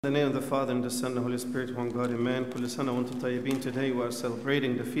In the name of the Father, and the Son, and the Holy Spirit, one God, Amen. Kullu sana wa antum tayyibin. Today we are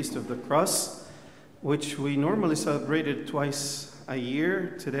celebrating the Feast of the Cross, which we normally celebrated twice a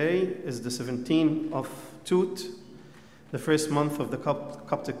year. Today is the 17th of Tut, the first month of the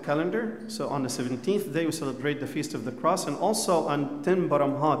Coptic calendar. So on the 17th day we celebrate the Feast of the Cross, and also on 10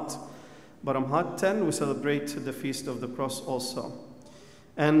 Baramhat. Baramhat 10 we celebrate the Feast of the Cross also.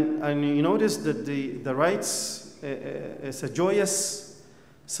 And you notice that the rites is a joyous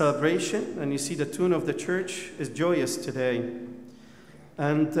celebration, and you see the tune of the church is joyous today.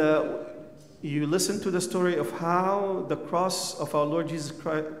 And you listen to the story of how the cross of our Lord Jesus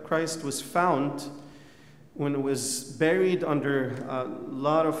Christ was found when it was buried under a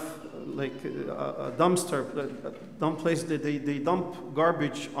lot of a dumpster, a dump place. They dump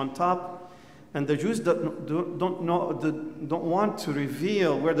garbage on top, and the Jews don't want to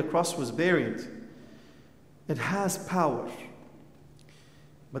reveal where the cross was buried. It has power.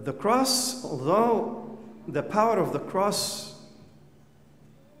 But the cross, although the power of the cross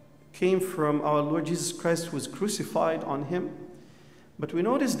came from our Lord Jesus Christ who was crucified on him, but we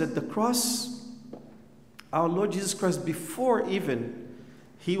notice that the cross, our Lord Jesus Christ, before even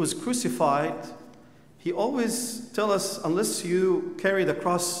he was crucified, he always tells us, unless you carry the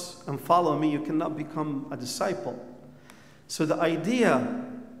cross and follow me, you cannot become a disciple. So the idea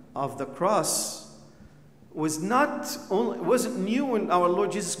of the cross wasn't new when our Lord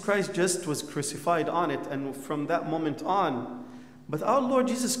Jesus Christ just was crucified on it, and from that moment on. But our Lord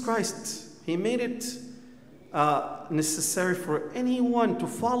Jesus Christ, he made it necessary for anyone to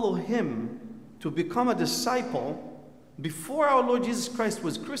follow him, to become a disciple. Before our Lord Jesus Christ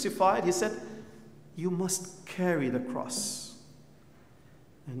was crucified, he said, you must carry the cross.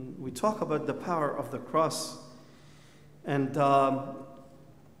 And we talk about the power of the cross, and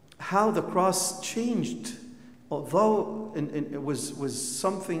how the cross changed. Although it was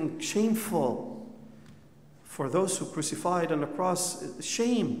something shameful for those who crucified on the cross,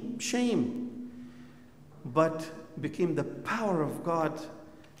 shame, but became the power of God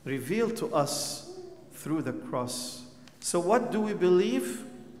revealed to us through the cross. So what do we believe?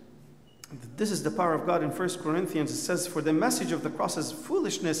 This is the power of God. In 1 Corinthians it says, for the message of the cross is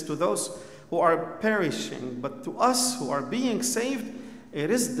foolishness to those who are perishing, but to us who are being saved, it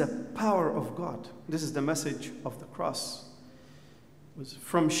is the power of God. This is the message of the cross. It was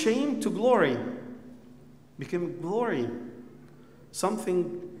from shame to glory, became glory.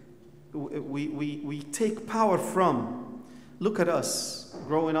 Something we take power from. Look at us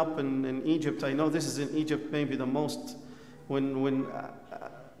growing up in Egypt. I know this is in Egypt maybe the most, when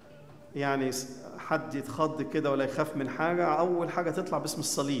يعني حد يتخض كده ولا يخاف من حاجة، أول حاجة تطلع باسم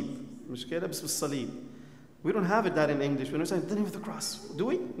الصليب، مش كده؟ باسم الصليب. We don't have that in English. We don't say the name of the cross. Do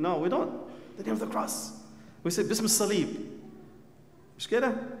we? No, we don't. The name of the cross. We say باسم الصليب. مش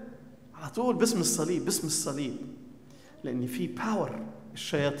كده؟ على طول باسم الصليب، باسم الصليب. لأن في power.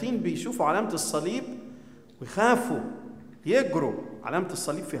 الشياطين بيشوفوا علامة الصليب ويخافوا، يجروا. علامة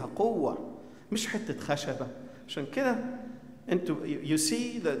الصليب فيها قوة، مش حتة خشبة. عشان كده you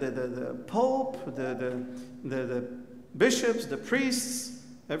see the Pope, the bishops, the priests,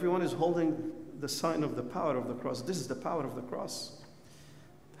 everyone is holding the sign of the power of the cross. This is the power of the cross.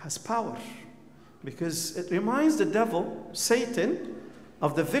 It has power because it reminds the devil, Satan,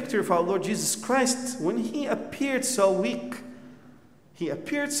 of the victory of our Lord Jesus Christ when he appeared so weak. He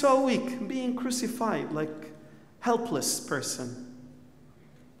appeared so weak, being crucified like helpless person.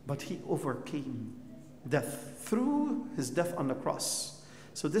 But he overcame death through his death on the cross.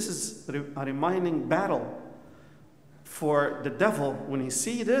 So this is a reminding battle for the devil. When he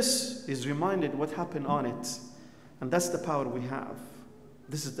sees this, he's reminded what happened on it. And that's the power we have.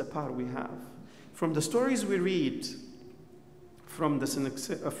 This is the power we have. From the stories we read, from the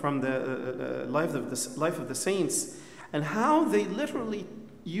life of the saints, and how they literally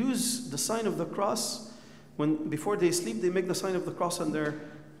use the sign of the cross. When before they sleep, they make the sign of the cross on their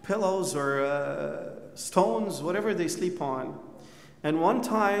pillows or stones, whatever they sleep on. And one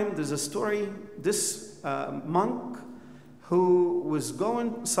time, there's a story, this monk who was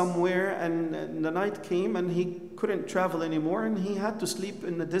going somewhere, and the night came and he couldn't travel anymore, and he had to sleep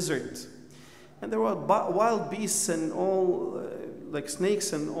in the desert. And there were wild beasts and all, like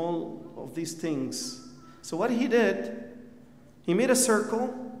snakes and all of these things. So what he did, he made a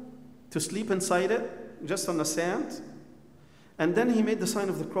circle to sleep inside it, just on the sand, and then he made the sign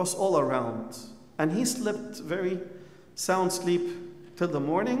of the cross all around. And he slept very sound sleep till the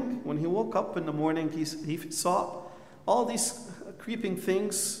morning. When he woke up in the morning, he saw all these creeping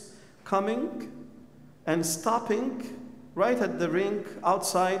things coming and stopping right at the ring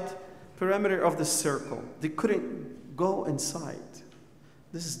outside perimeter of the circle. They couldn't go inside.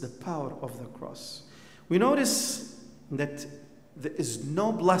 This is the power of the cross. We notice that there is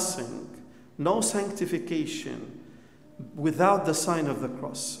no blessing, no sanctification without the sign of the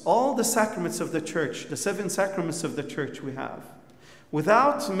cross. All the sacraments of the church, the 7 sacraments of the church we have,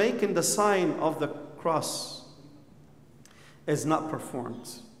 without making the sign of the cross, is not performed.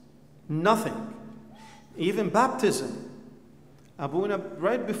 Nothing. Even baptism. Abuna,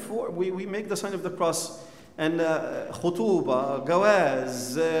 right before we make the sign of the cross, and khutuba,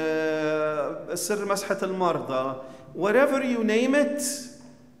 gawaz, sir mashat al-marda, whatever you name it,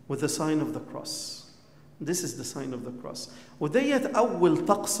 with the sign of the cross. This is the sign of the cross. وديت أول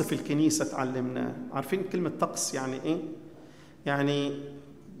طقس في الكنيسة تعلمناه. عارفين كلمة طقس يعني إيه؟ يعني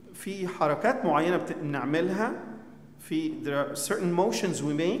في حركات معينة بنعملها. There are certain motions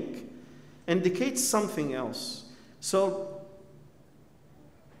we make indicates something else. So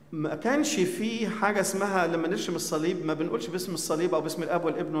ما كانش في حاجة اسمها لما نرشم الصليب ما بنقولش باسم الصليب أو باسم الأب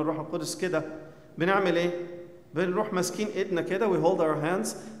والابن والروح القدس كده. بنعمل إيه؟ بنروح ماسكين إيدنا كده. We hold our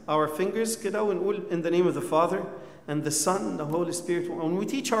hands, our fingers كده ونقول in the name of the Father and the Son, the Holy Spirit. And we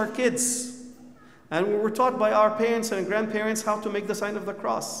teach our kids. And we were taught by our parents and grandparents how to make the sign of the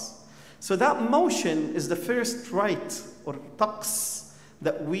cross. So that motion is the first rite or taqs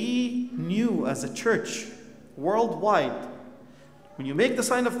that we knew as a church worldwide. When you make the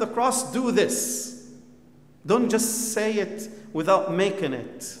sign of the cross, do this. Don't just say it without making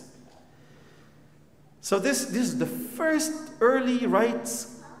it. So this is the first early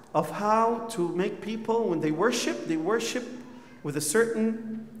rites of how to make people, when they worship with a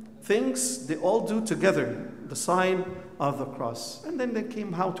certain things they all do together, the sign of the cross. And then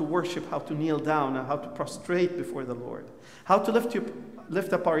came how to worship, how to kneel down, and how to prostrate before the Lord, how to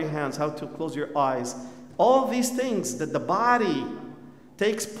lift up our hands, how to close your eyes. All these things that the body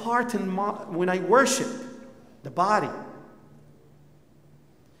takes part in when I worship, the body.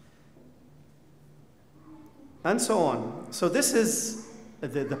 And so on. So this is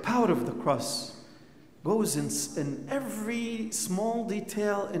the power of the cross. Goes in every small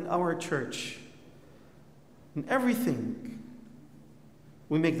detail in our church. In everything,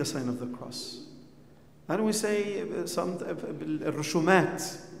 we make the sign of the cross. And we say some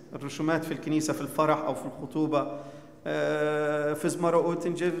الرسومات في الكنيسة في الفرح أو في الخطوبة. في زمرقوت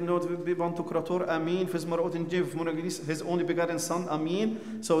نجيب نوت ببنتوكراتور أمين. في زمرقوت نجيب monogynous his only begotten son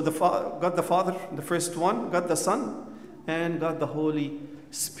أمين. So God the Father, the first one, God the Son, and God the Holy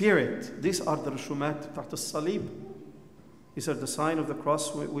Spirit. These are the رسومات بتاعت الصليب. These are the sign of the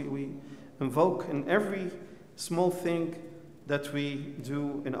cross we invoke in every small thing that we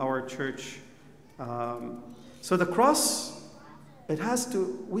do in our church. So the cross,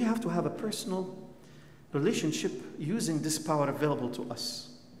 we have to have a personal relationship using this power available to us.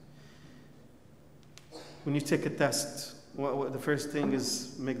 When you take a test, the first thing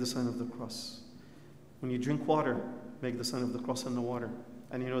is make the sign of the cross. When you drink water, make the sign of the cross in the water.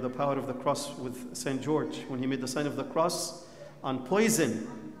 And you know the power of the cross with St. George, when he made the sign of the cross on poison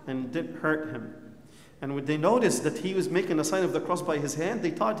and didn't hurt him. And when they noticed that he was making a sign of the cross by his hand,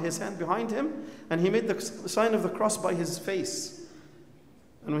 they tied his hand behind him, and he made the sign of the cross by his face.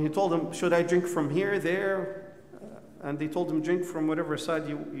 And when he told them, should I drink from here, there? And they told him, drink from whatever side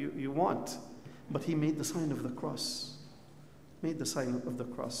you want. But he made the sign of the cross. Made the sign of the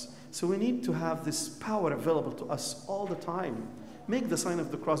cross. So we need to have this power available to us all the time. Make the sign of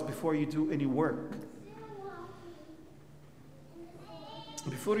the cross before you do any work.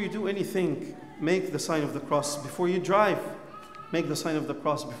 Before you do anything, make the sign of the cross. Before you drive, make the sign of the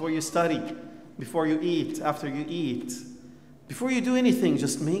cross. Before you study, before you eat, after you eat. Before you do anything,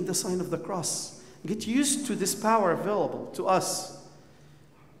 just make the sign of the cross. Get used to this power available to us.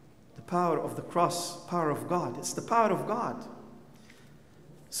 The power of the cross, power of God. It's the power of God.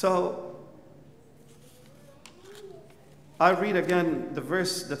 So, I read again the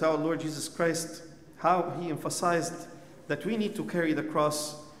verse that our Lord Jesus Christ, how he emphasized that we need to carry the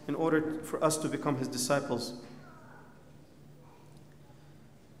cross in order for us to become his disciples.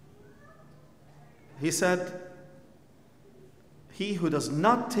 He said, he who does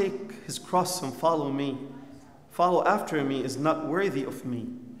not take his cross and follow after me is not worthy of me.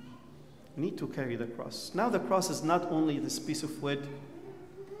 We need to carry the cross. Now the cross is not only this piece of wood.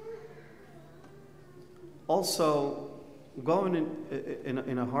 Also, going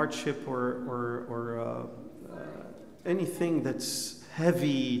in a hardship or anything that's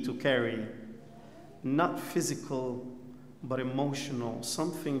heavy to carry, not physical but emotional,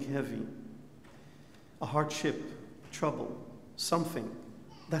 something heavy, a hardship, trouble, something,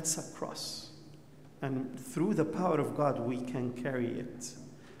 that's a cross. And through the power of God, we can carry it.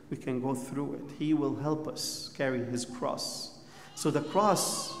 We can go through it. He will help us carry his cross. So the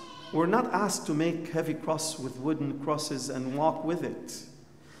cross, we're not asked to make heavy cross with wooden crosses and walk with it.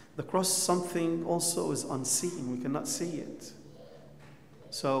 The cross, something also is unseen. We cannot see it.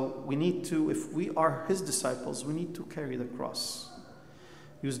 So we need to, if we are his disciples, we need to carry the cross.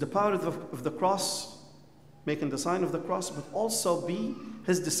 Use the power of the cross, making the sign of the cross, but also be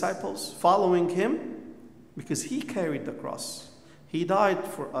his disciples, following him, because he carried the cross. He died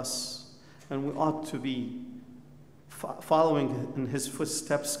for us, and we ought to be following in his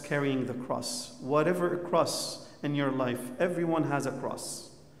footsteps, carrying the cross. Whatever cross in your life, everyone has a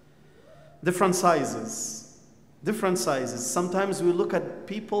cross. Different sizes. Different sizes. Sometimes we look at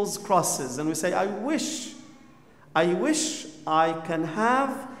people's crosses and we say, I wish I can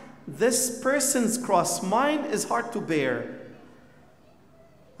have this person's cross. Mine is hard to bear.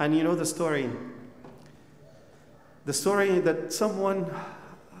 And you know the story. The story that someone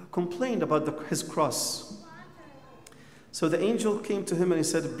complained about his cross. So the angel came to him and he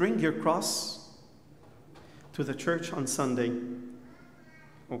said, bring your cross to the church on Sunday.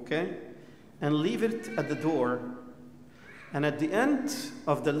 Okay? And leave it at the door. And at the end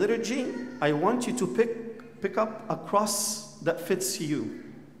of the liturgy, I want you to pick up a cross that fits you,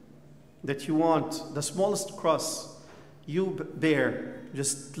 that you want, the smallest cross you bear.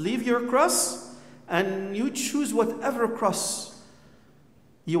 Just leave your cross and you choose whatever cross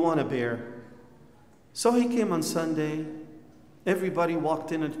you want to bear. So he came on Sunday. Everybody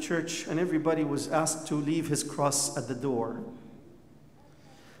walked in at church and everybody was asked to leave his cross at the door.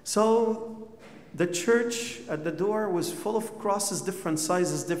 So the church at the door was full of crosses, different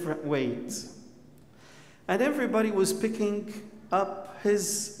sizes, different weights. And everybody was picking up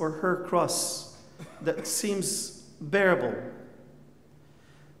his or her cross that seems bearable.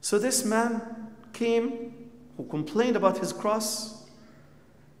 So this man came who complained about his cross,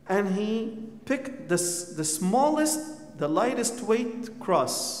 and he picked the smallest, the lightest weight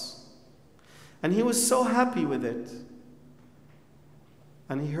cross. And he was so happy with it.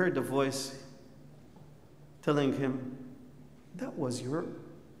 And he heard the voice telling him, that was your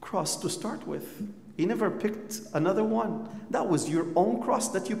cross to start with. He never picked another one. That was your own cross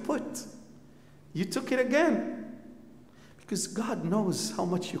that you put. You took it again. Because God knows how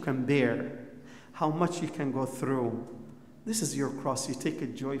much you can bear, how much you can go through. This is your cross. You take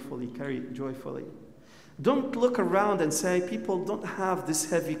it joyfully, carry it joyfully. Don't look around and say, people don't have this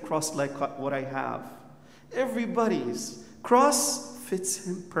heavy cross like what I have. Everybody's cross fits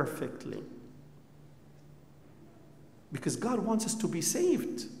him perfectly. Because God wants us to be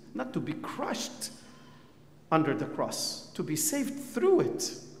saved, not to be crushed under the cross, to be saved through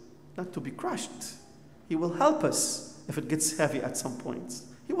it, not to be crushed. He will help us if it gets heavy at some point.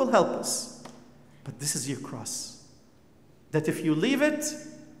 He will help us. But this is your cross. That if you leave it,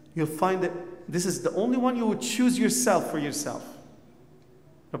 you'll find that this is the only one you would choose yourself for yourself.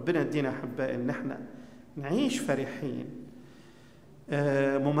 ربنا يدينا أحبائي إن احنا نعيش فرحين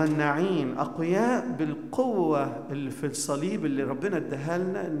ممنعين أقوياء بالقوة اللي في الصليب اللي ربنا اداها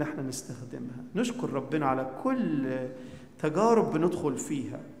لنا إن احنا نستخدمها. نشكر ربنا على كل تجارب بندخل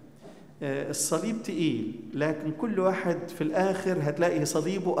فيها. الصليب تقيل، لكن كل واحد في الآخر هتلاقي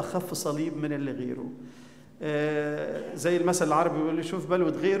صليبه أخف صليب من اللي غيره. زي المثل العربي بيقول لي شوف بلوة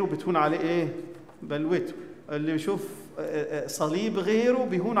غيره بتهون عليه إيه؟ بلوته. اللي يشوف صليب غيره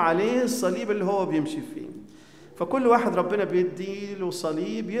بيهون عليه الصليب اللي هو بيمشي فيه. فكل واحد ربنا بيدي له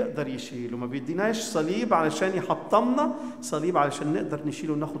صليب يقدر يشيله، ما بيديناش صليب علشان يحطمنا، صليب علشان نقدر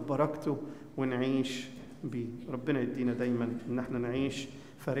نشيله وناخد بركته ونعيش بيه. ربنا يدينا دايما ان احنا نعيش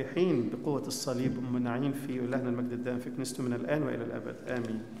فرحين بقوة الصليب ومنعين فيه، ولهنا المجد الدائم في كنيسته من الآن وإلى الأبد.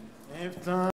 آمين.